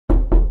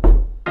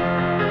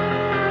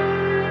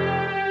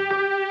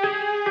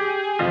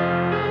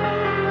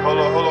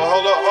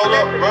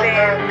up, bro.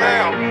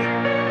 Damn.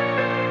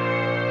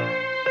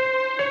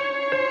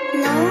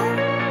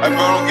 Hey,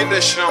 bro, don't get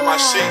that shit on my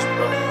sheets,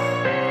 bro.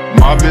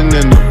 Mobbing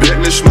in the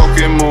business,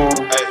 smoking moon.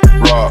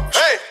 Rocks.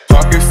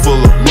 Pocket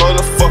full of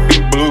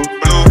motherfucking blue.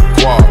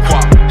 Guap.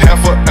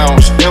 Half an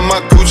ounce in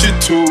my Gucci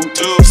tube.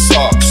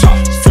 Socks.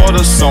 For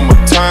the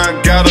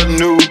summertime, got a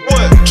new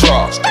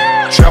drop.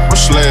 Trapper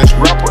slash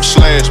rapper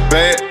slash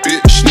bad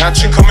bitch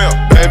snatching. Come here,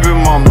 baby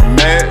mama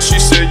mad. She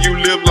said you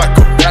live like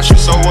a bachelor.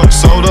 So what?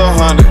 Sold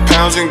 100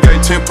 pounds and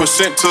gave 10%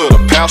 to the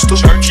pastor.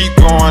 Keep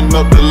going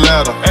up the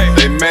ladder.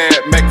 They mad,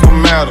 make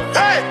them matter.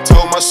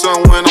 Told my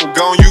son when I'm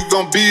gone, you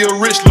gon' be a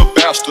rich little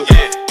bastard.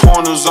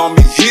 Pointers on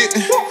me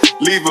hitting,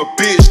 leave a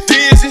bitch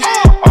dizzy.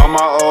 All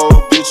my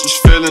old bitches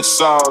feeling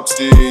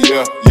salty,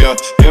 yeah.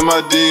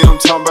 MID, I'm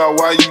talking about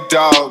why you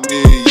dog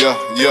me,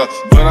 yeah.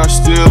 But I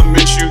still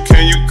miss you,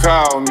 can you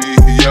call me,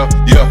 yeah.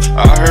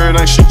 I heard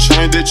ain't shit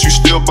changed, that you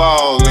still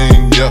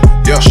ballin',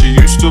 yeah. She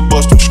used to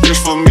bust them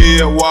scripts for me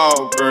at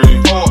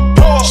Walgreens.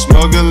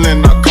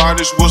 Smuggling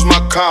narcotics was my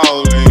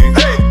calling.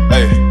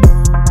 Hey,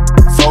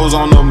 foes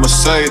on the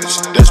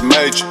Mercedes, that's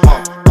major.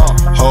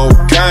 Whole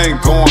gang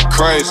going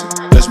crazy,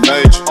 that's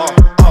major.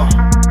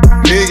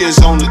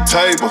 Millions on the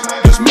table,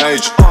 that's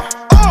major.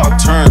 I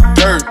turned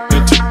dirt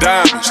into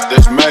diamonds,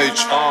 that's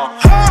major.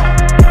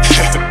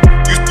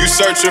 You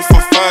searching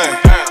for fame,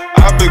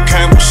 I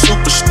became a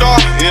superstar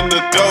in the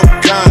dope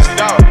game.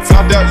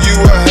 Found out you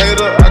a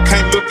hater, I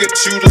can't look at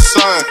you the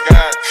same.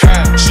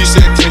 She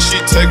said can she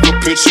take a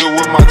picture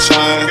with my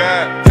chain?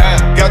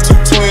 Got two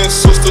twin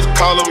sisters,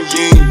 call them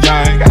yin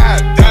yang.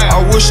 I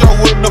wish I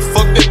wouldn't have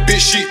fucked that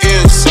bitch, she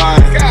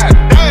insane.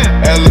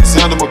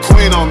 Alexander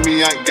McQueen on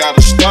me, ain't got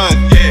a stunt.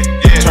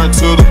 Turn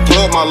to the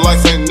plug, my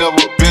life ain't never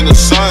been the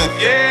same.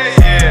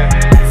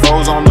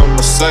 Foes on the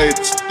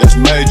Mercedes, that's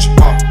major.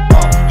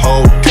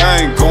 Whole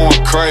gang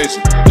going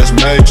crazy, that's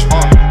major.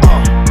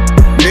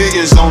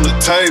 Millions on the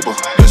table,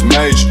 that's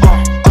major.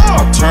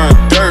 I turned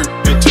dirt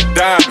into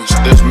diamonds,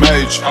 that's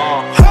major.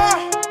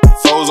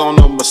 Foes on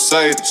the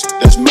Mercedes,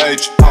 that's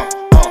major.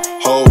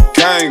 Whole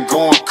gang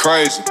going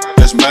crazy,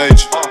 that's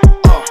major.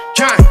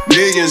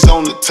 Millions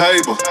on the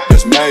table,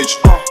 that's major.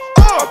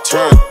 I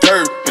turned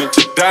dirt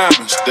into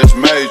diamonds, that's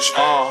major.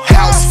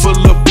 House full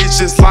of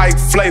bitches like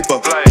flavor.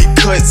 He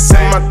cuts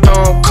in my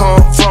thumb,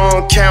 come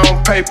from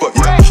count paper.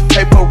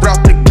 Paper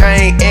out the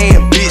gang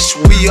and bitch,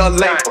 we a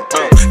labor.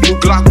 New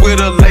Glock with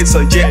a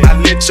laser, yeah, I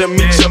let you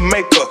meet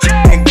Jamaica.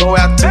 And go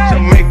out to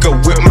Jamaica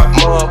with my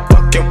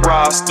motherfucking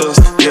rosters.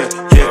 Yeah,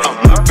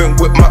 I'm moving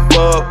with my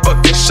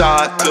motherfucking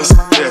shotters.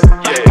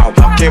 I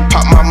walk and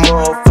pop my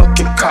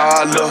motherfucking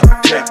collar.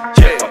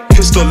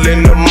 Pistol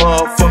in the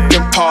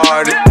motherfucking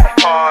party.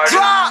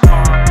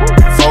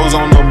 Foes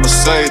on the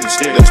Mercedes,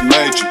 that's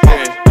major.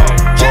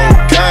 Whole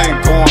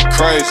gang going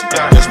crazy,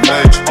 that's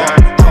major.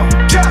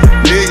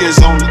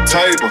 Millions on the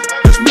table,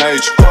 that's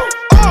major.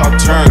 I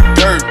turned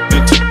dirt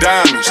into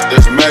diamonds,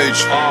 that's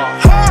major.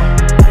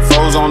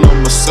 Foes on the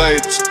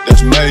Mercedes,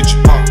 that's major.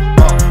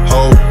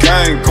 Whole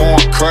gang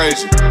going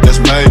crazy, that's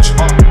major.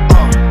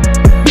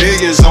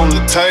 Millions on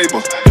the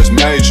table, that's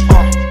major.